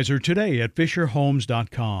advisor today at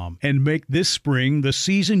FisherHomes.com and make this spring the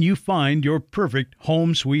season you find your perfect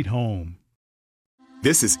home sweet home.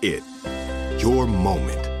 This is it. Your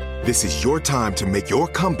moment. This is your time to make your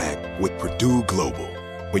comeback with Purdue Global.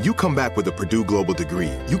 When you come back with a Purdue Global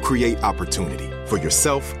degree, you create opportunity for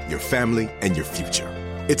yourself, your family, and your future.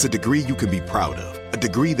 It's a degree you can be proud of, a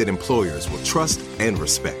degree that employers will trust and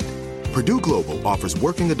respect. Purdue Global offers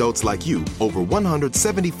working adults like you over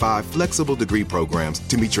 175 flexible degree programs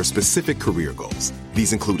to meet your specific career goals.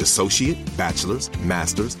 These include associate, bachelor's,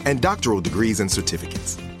 master's, and doctoral degrees and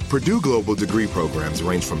certificates. Purdue Global degree programs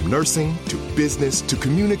range from nursing to business to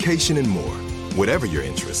communication and more. Whatever your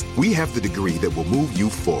interest, we have the degree that will move you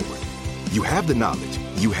forward. You have the knowledge,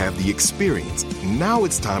 you have the experience. Now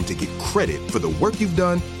it's time to get credit for the work you've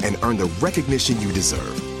done and earn the recognition you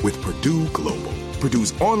deserve with Purdue Global,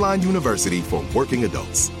 Purdue's online university for working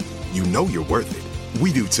adults. You know you're worth it.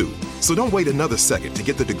 We do too. So don't wait another second to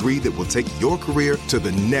get the degree that will take your career to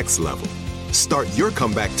the next level. Start your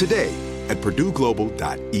comeback today at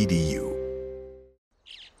purdueglobal.edu.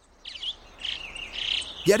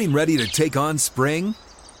 Getting ready to take on spring?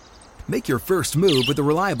 Make your first move with the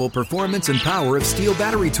reliable performance and power of Steel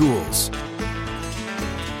battery tools.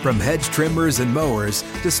 From hedge trimmers and mowers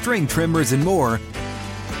to string trimmers and more,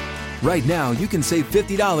 right now you can save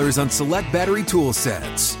 $50 on select battery tool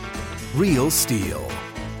sets. Real Steel.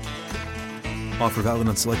 Offer valid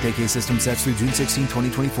on select AK system sets through June 16,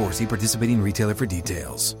 2024. See participating retailer for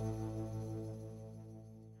details.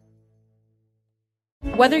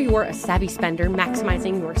 Whether you're a savvy spender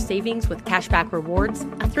maximizing your savings with cashback rewards,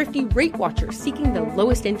 a thrifty rate watcher seeking the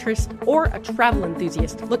lowest interest, or a travel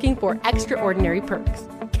enthusiast looking for extraordinary perks,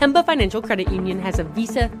 Kemba Financial Credit Union has a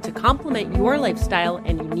visa to complement your lifestyle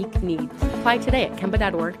and unique needs. Apply today at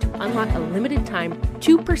Kemba.org to unlock a limited time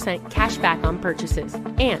 2% cash back on purchases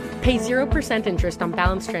and pay 0% interest on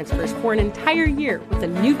balance transfers for an entire year with a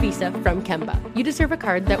new visa from Kemba. You deserve a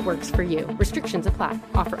card that works for you. Restrictions apply.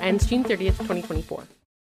 Offer ends June 30th, 2024.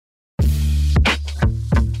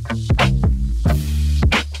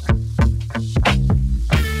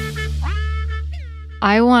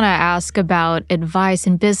 I want to ask about advice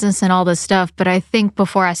and business and all this stuff, but I think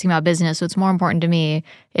before asking about business, what's more important to me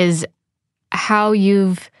is how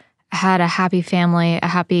you've had a happy family, a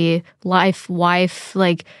happy wife.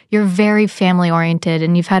 Like, you're very family oriented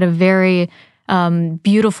and you've had a very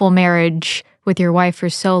beautiful marriage with your wife for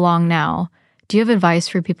so long now. Do you have advice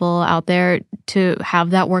for people out there to have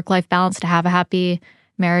that work-life balance, to have a happy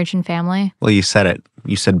marriage and family? Well, you said it.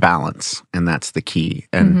 You said balance, and that's the key.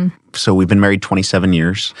 And so we've been married 27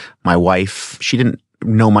 years. My wife, she didn't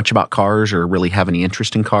know much about cars or really have any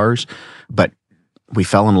interest in cars, but we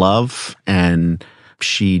fell in love and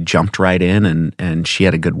she jumped right in and she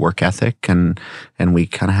had a good work ethic and we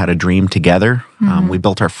kind of had a dream together. We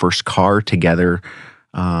built our first car together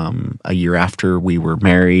a year after we were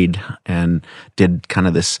married and did kind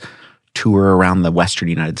of this tour around the Western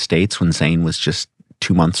United States when Zane was just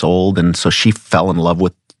 2 months old. And so she fell in love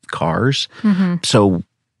with cars. So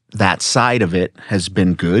that side of it has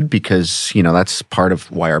been good because, that's part of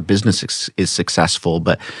why our business is successful.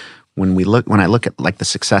 But when I look at like the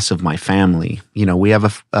success of my family, we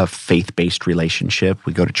have a faith-based relationship.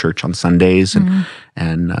 We go to church on Sundays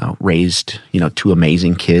and raised, 2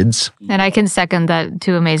 amazing kids. And I can second that,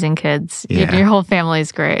 2 amazing kids. Yeah. Your whole family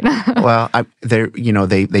is great. Well,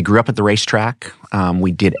 they grew up at the racetrack.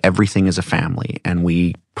 We did everything as a family, and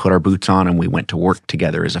we put our boots on and we went to work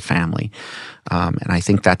together as a family. And I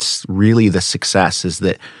think that's really the success, is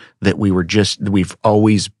that we've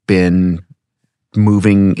always been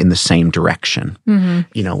moving in the same direction.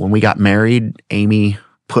 When we got married, Amy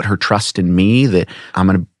put her trust in me that I'm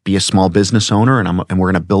going to be a small business owner and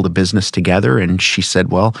we're going to build a business together. And she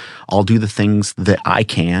said, well, I'll do the things that I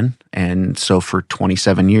can. And so for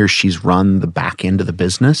 27 years, she's run the back end of the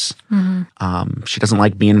business. She doesn't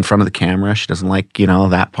like being in front of the camera. She doesn't like,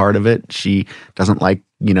 that part of it. She doesn't like,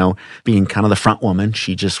 being kind of the front woman.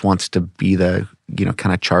 She just wants to be the,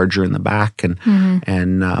 kind of charger in the back.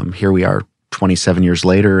 And here we are 27 years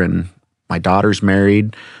later, and my daughter's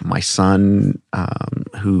married. My son,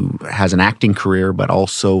 who has an acting career but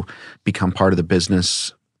also become part of the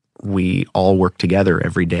business, we all work together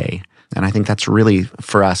every day. And I think that's really,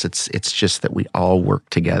 for us, it's just that we all work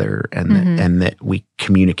together and that we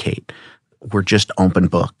communicate. We're just open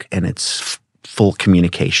book, and it's full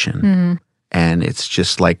communication. And it's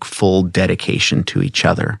just like full dedication to each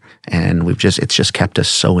other. And it's just kept us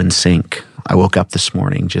so in sync. I woke up this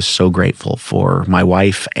morning just so grateful for my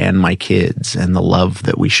wife and my kids and the love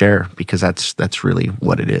that we share, because that's really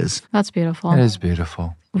what it is. That's beautiful. It is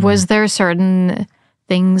beautiful. Was there certain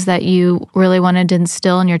things that you really wanted to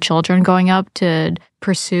instill in your children growing up to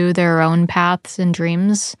pursue their own paths and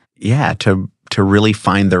dreams? Yeah, to really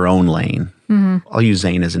find their own lane. I'll use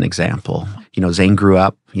Zane as an example. Zane grew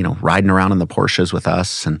up, riding around in the Porsches with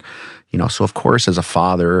us. And, so of course, as a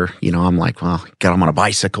father, I'm like, well, get him on a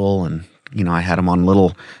bicycle. And, I had him on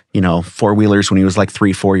little, 4-wheelers when he was like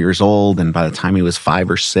 3-4 years old. And by the time he was 5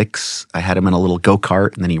 or 6, I had him in a little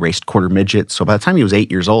go-kart, and then he raced quarter midget. So by the time he was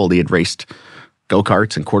 8 years old, he had raced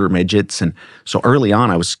go-karts and quarter midgets. And so early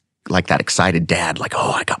on, I was like that excited dad, like,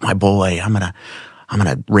 oh, I got my boy. I'm going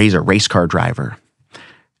to raise a race car driver.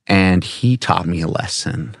 And he taught me a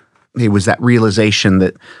lesson. It was that realization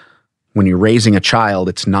that when you're raising a child,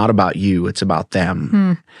 it's not about you, it's about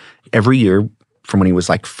them. Every year, from when he was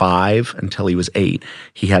like 5 until he was 8,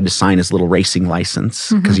 he had to sign his little racing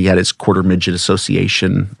license because he had his Quarter Midget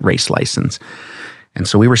Association race license. And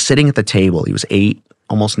so we were sitting at the table. He was 8,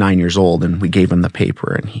 almost 9 years old, and we gave him the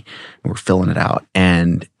paper, and we were filling it out.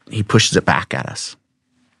 And he pushes it back at us.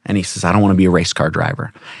 And he says, I don't want to be a race car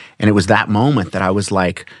driver. And it was that moment that I was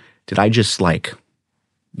like, did I just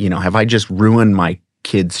have I just ruined my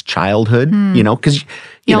kid's childhood? Because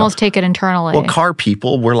you almost take it internally. Well, car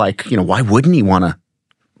people were like, why wouldn't he want to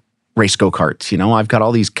race go-karts? I've got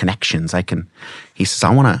all these connections. He says, I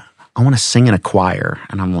want to sing in a choir.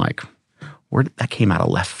 And I'm like, that came out of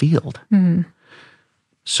left field.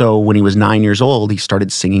 So when he was 9 years old, he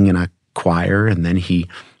started singing in a choir, and then he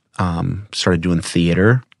started doing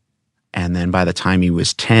theater. And then by the time he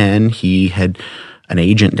was 10, he had an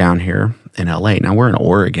agent down here in LA. Now we're in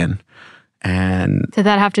Oregon. And did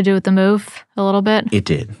that have to do with the move a little bit? It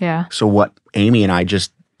did. Yeah. So what Amy and I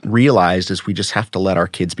just realized is we just have to let our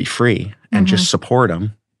kids be free and just support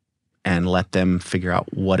them and let them figure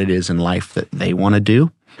out what it is in life that they want to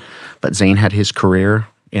do. But Zane had his career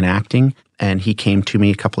in acting, and he came to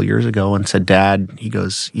me a couple of years ago and said, Dad, he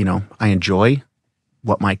goes, I enjoy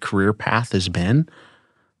what my career path has been,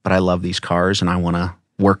 but I love these cars and I want to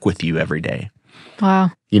work with you every day. Wow.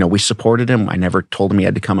 We supported him. I never told him he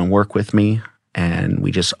had to come and work with me. And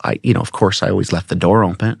we just, of course, I always left the door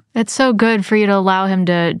open. It's so good for you to allow him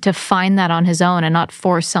to find that on his own and not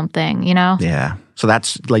force something, Yeah. So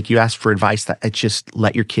that's like you asked for advice. That it's just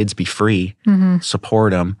let your kids be free,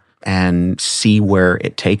 support them, and see where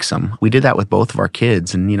it takes them. We did that with both of our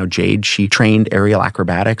kids. And, Jade, she trained aerial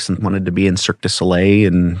acrobatics and wanted to be in Cirque du Soleil.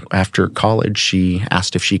 And after college, she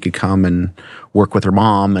asked if she could come and work with her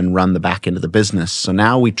mom and run the back end of the business. So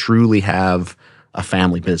now we truly have a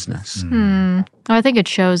family business. I think it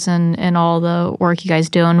shows in all the work you guys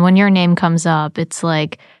do. And when your name comes up, it's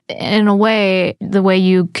like, in a way, the way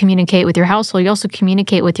you communicate with your household, you also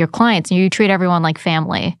communicate with your clients, and you treat everyone like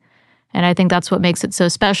family. And I think that's what makes it so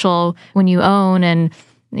special when you own an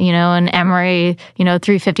Emory,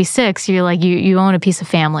 356, you're like, you own a piece of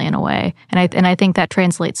family in a way. And I think that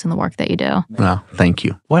translates in the work that you do. Well, thank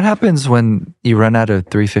you. What happens when you run out of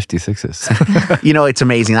 356s? It's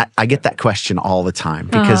amazing. I get that question all the time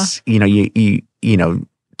because,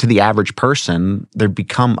 to the average person, they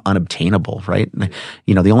become unobtainable, right?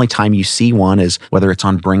 You know, the only time you see one is whether it's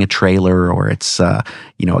on Bring a Trailer or it's,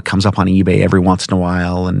 you know, it comes up on eBay every once in a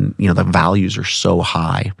while, and, you know, the values are so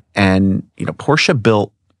high. And, you know, Porsche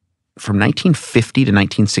built from 1950 to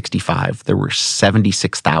 1965, there were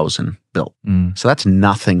 76,000 built. So that's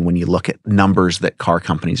nothing when you look at numbers that car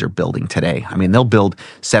companies are building today. I mean, they'll build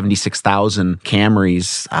 76,000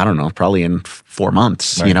 Camrys, I don't know, probably in 4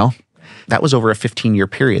 months, you know? That was over a 15-year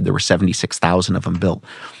period. There were 76,000 of them built.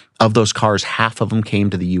 Of those cars, half of them came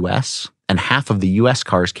to the U.S., and half of the U.S.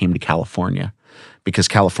 cars came to California because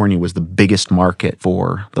California was the biggest market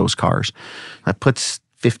for those cars. That puts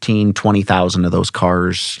 15, 20,000 of those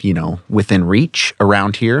cars, you know, within reach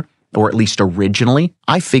around here, or at least originally.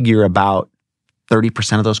 I figure about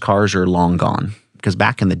 30% of those cars are long gone. Because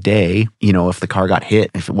back in the day, you know, if the car got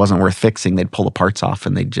hit, if it wasn't worth fixing, they'd pull the parts off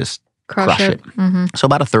and they'd just crush it. So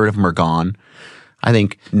about a third of them are gone. I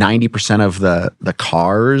think 90% of the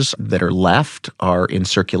cars that are left are in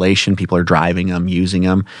circulation. People are driving them, using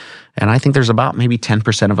them. And I think there's about maybe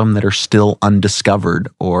 10% of them that are still undiscovered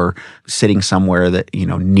or sitting somewhere that, you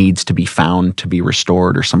know, needs to be found to be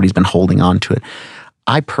restored, or somebody's been holding on to it.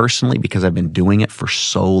 I personally, because I've been doing it for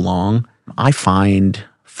so long, I find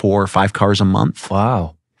 4 or 5 cars a month.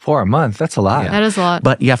 Wow. 4 a month, that's a lot. Yeah. That is a lot.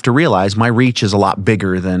 But you have to realize my reach is a lot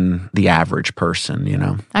bigger than the average person, you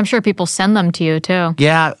know. I'm sure people send them to you too.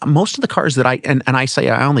 Yeah, most of the cars that and I say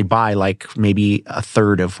I only buy like maybe a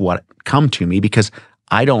third of what come to me, because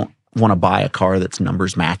I don't want to buy a car that's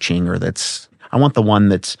numbers matching, or I want the one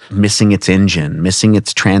that's missing its engine, missing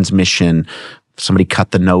its transmission, somebody cut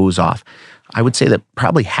the nose off. I would say that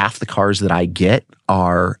probably half the cars that I get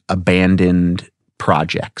are abandoned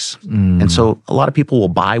projects. And so a lot of people will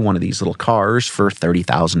buy one of these little cars for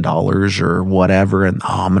 $30,000 or whatever, and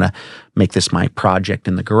I'm going to make this my project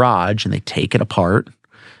in the garage, and they take it apart,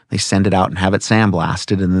 they send it out and have it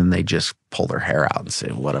sandblasted, and then they just pull their hair out and say,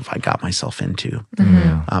 what have I got myself into?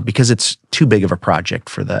 Because it's too big of a project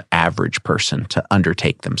for the average person to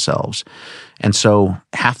undertake themselves. And so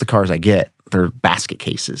half the cars I get, they're basket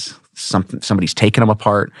cases. Somebody's taken them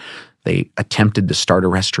apart. They attempted to start a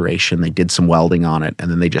restoration. They did some welding on it, and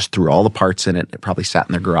then they just threw all the parts in it. It probably sat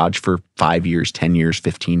in their garage for 5 years, 10 years,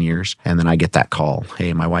 15 years. And then I get that call.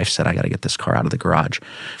 Hey, my wife said I got to get this car out of the garage.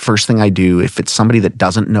 First thing I do, if it's somebody that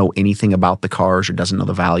doesn't know anything about the cars or doesn't know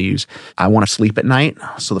the values, I want to sleep at night.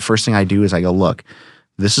 So the first thing I do is I go, look,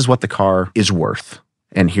 this is what the car is worth.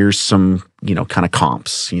 And here's some, you know, kind of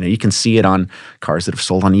comps. You know, you can see it on cars that have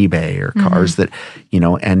sold on eBay or cars that, you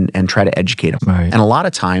know, and try to educate them. Right. And a lot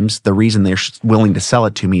of times the reason they're willing to sell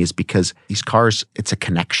it to me is because these cars, it's a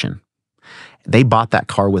connection. They bought that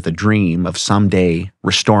car with a dream of someday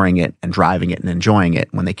restoring it and driving it and enjoying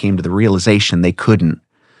it. When they came to the realization they couldn't.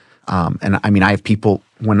 And I mean, I have people,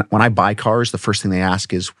 when I buy cars, the first thing they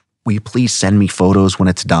ask is, will you please send me photos when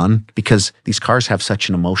it's done? Because these cars have such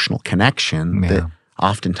an emotional connection that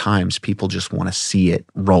oftentimes people just want to see it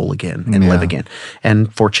roll again and live again.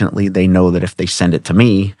 And fortunately, they know that if they send it to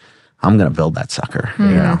me, I'm going to build that sucker. You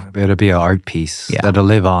know? It'll be an art piece that'll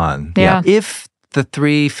live on. Yeah. If the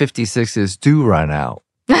 356s do run out,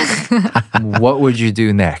 what would you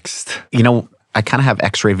do next? You know, I kind of have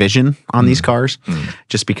x-ray vision on these cars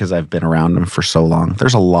just because I've been around them for so long.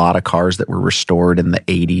 There's a lot of cars that were restored in the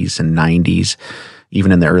 80s and 90s,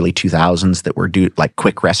 even in the early 2000s, that were due like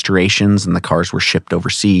quick restorations, and the cars were shipped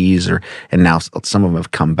overseas, and now some of them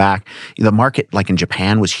have come back. The market, like in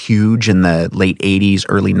Japan, was huge in the late 80s,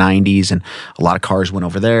 early 90s, and a lot of cars went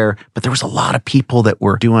over there. But there was a lot of people that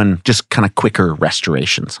were doing just kind of quicker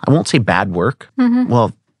restorations. I won't say bad work.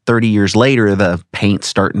 Well, 30 years later, the paint's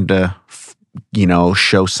starting to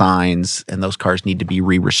show signs, and those cars need to be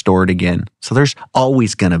re-restored again. So there's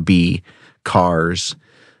always going to be cars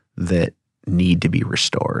that need to be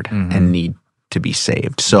restored and need to be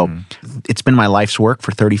saved. So it's been my life's work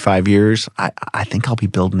for 35 years. I think I'll be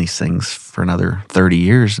building these things for another 30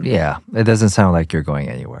 years. Yeah, it doesn't sound like you're going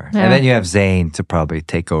anywhere. Yeah. And then you have Zane to probably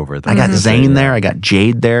take over. I got Zane there. I got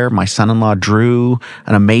Jade there. My son-in-law, Drew,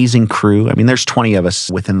 an amazing crew. I mean, there's 20 of us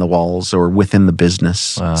within the walls or within the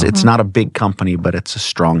business. Wow. It's not a big company, but it's a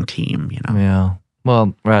strong team, Yeah.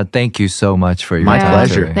 Well, Rod, thank you so much for your time. My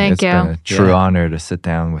pleasure. Today. Thank you. It's been a true honor to sit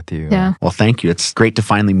down with you. Yeah. Well, thank you. It's great to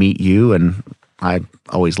finally meet you, and I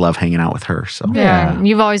always love hanging out with her. So yeah,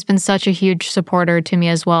 you've always been such a huge supporter to me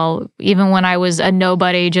as well. Even when I was a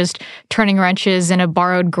nobody, just turning wrenches in a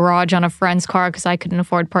borrowed garage on a friend's car because I couldn't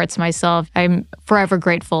afford parts myself. I'm forever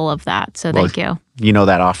grateful of that. So thank you. You know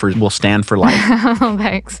that offer will stand for life.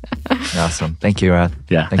 Thanks. Awesome. Thank you, Rod.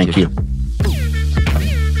 Yeah. Thank you.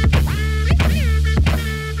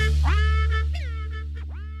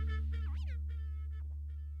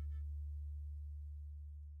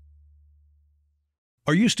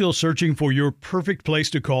 Are you still searching for your perfect place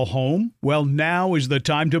to call home? Well, now is the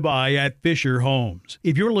time to buy at Fisher Homes.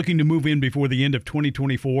 If you're looking to move in before the end of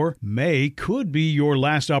 2024, May could be your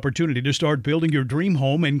last opportunity to start building your dream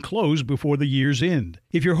home and close before the year's end.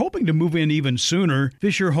 If you're hoping to move in even sooner,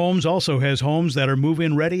 Fisher Homes also has homes that are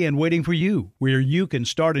move-in ready and waiting for you, where you can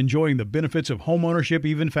start enjoying the benefits of homeownership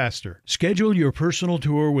even faster. Schedule your personal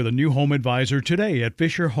tour with a new home advisor today at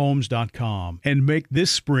FisherHomes.com and make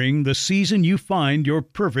this spring the season you find your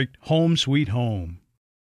perfect home sweet home.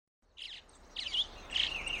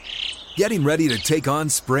 Getting ready to take on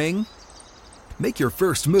spring? Make your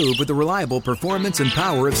first move with the reliable performance and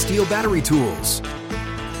power of Steel battery tools.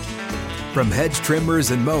 From hedge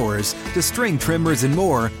trimmers and mowers to string trimmers and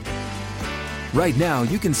more, right now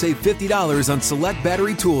you can save $50 on select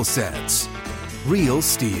battery tool sets. Real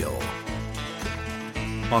Steel.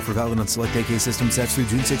 Offer valid on select AK system sets through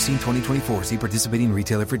June 16, 2024. See participating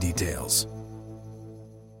retailer for details.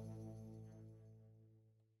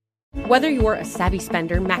 Whether you're a savvy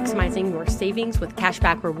spender maximizing your savings with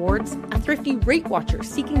cashback rewards, a thrifty rate watcher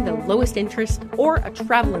seeking the lowest interest, or a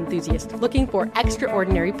travel enthusiast looking for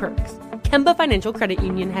extraordinary perks, Kemba Financial Credit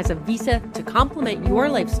Union has a visa to complement your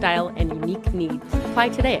lifestyle and unique needs. Apply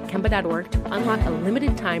today at Kemba.org to unlock a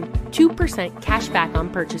limited time 2% cash back on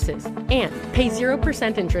purchases and pay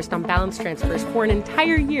 0% interest on balance transfers for an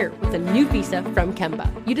entire year with a new visa from Kemba.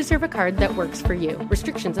 You deserve a card that works for you.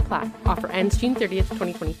 Restrictions apply. Offer ends June 30th,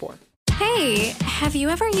 2024. Hey, have you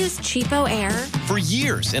ever used Cheapo Air? For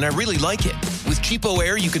years, and I really like it. With Cheapo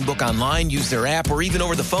Air, you can book online, use their app, or even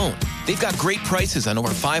over the phone. They've got great prices on over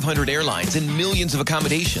 500 airlines and millions of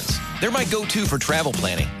accommodations. They're my go-to for travel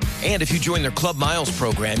planning. And if you join their Club Miles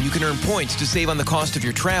program, you can earn points to save on the cost of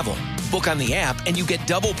your travel. Book on the app, and you get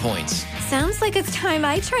double points. Sounds like it's time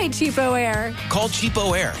I tried Cheapo Air. Call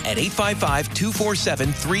Cheapo Air at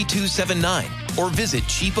 855-247-3279 or visit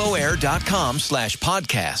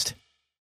cheapoair.com/podcast.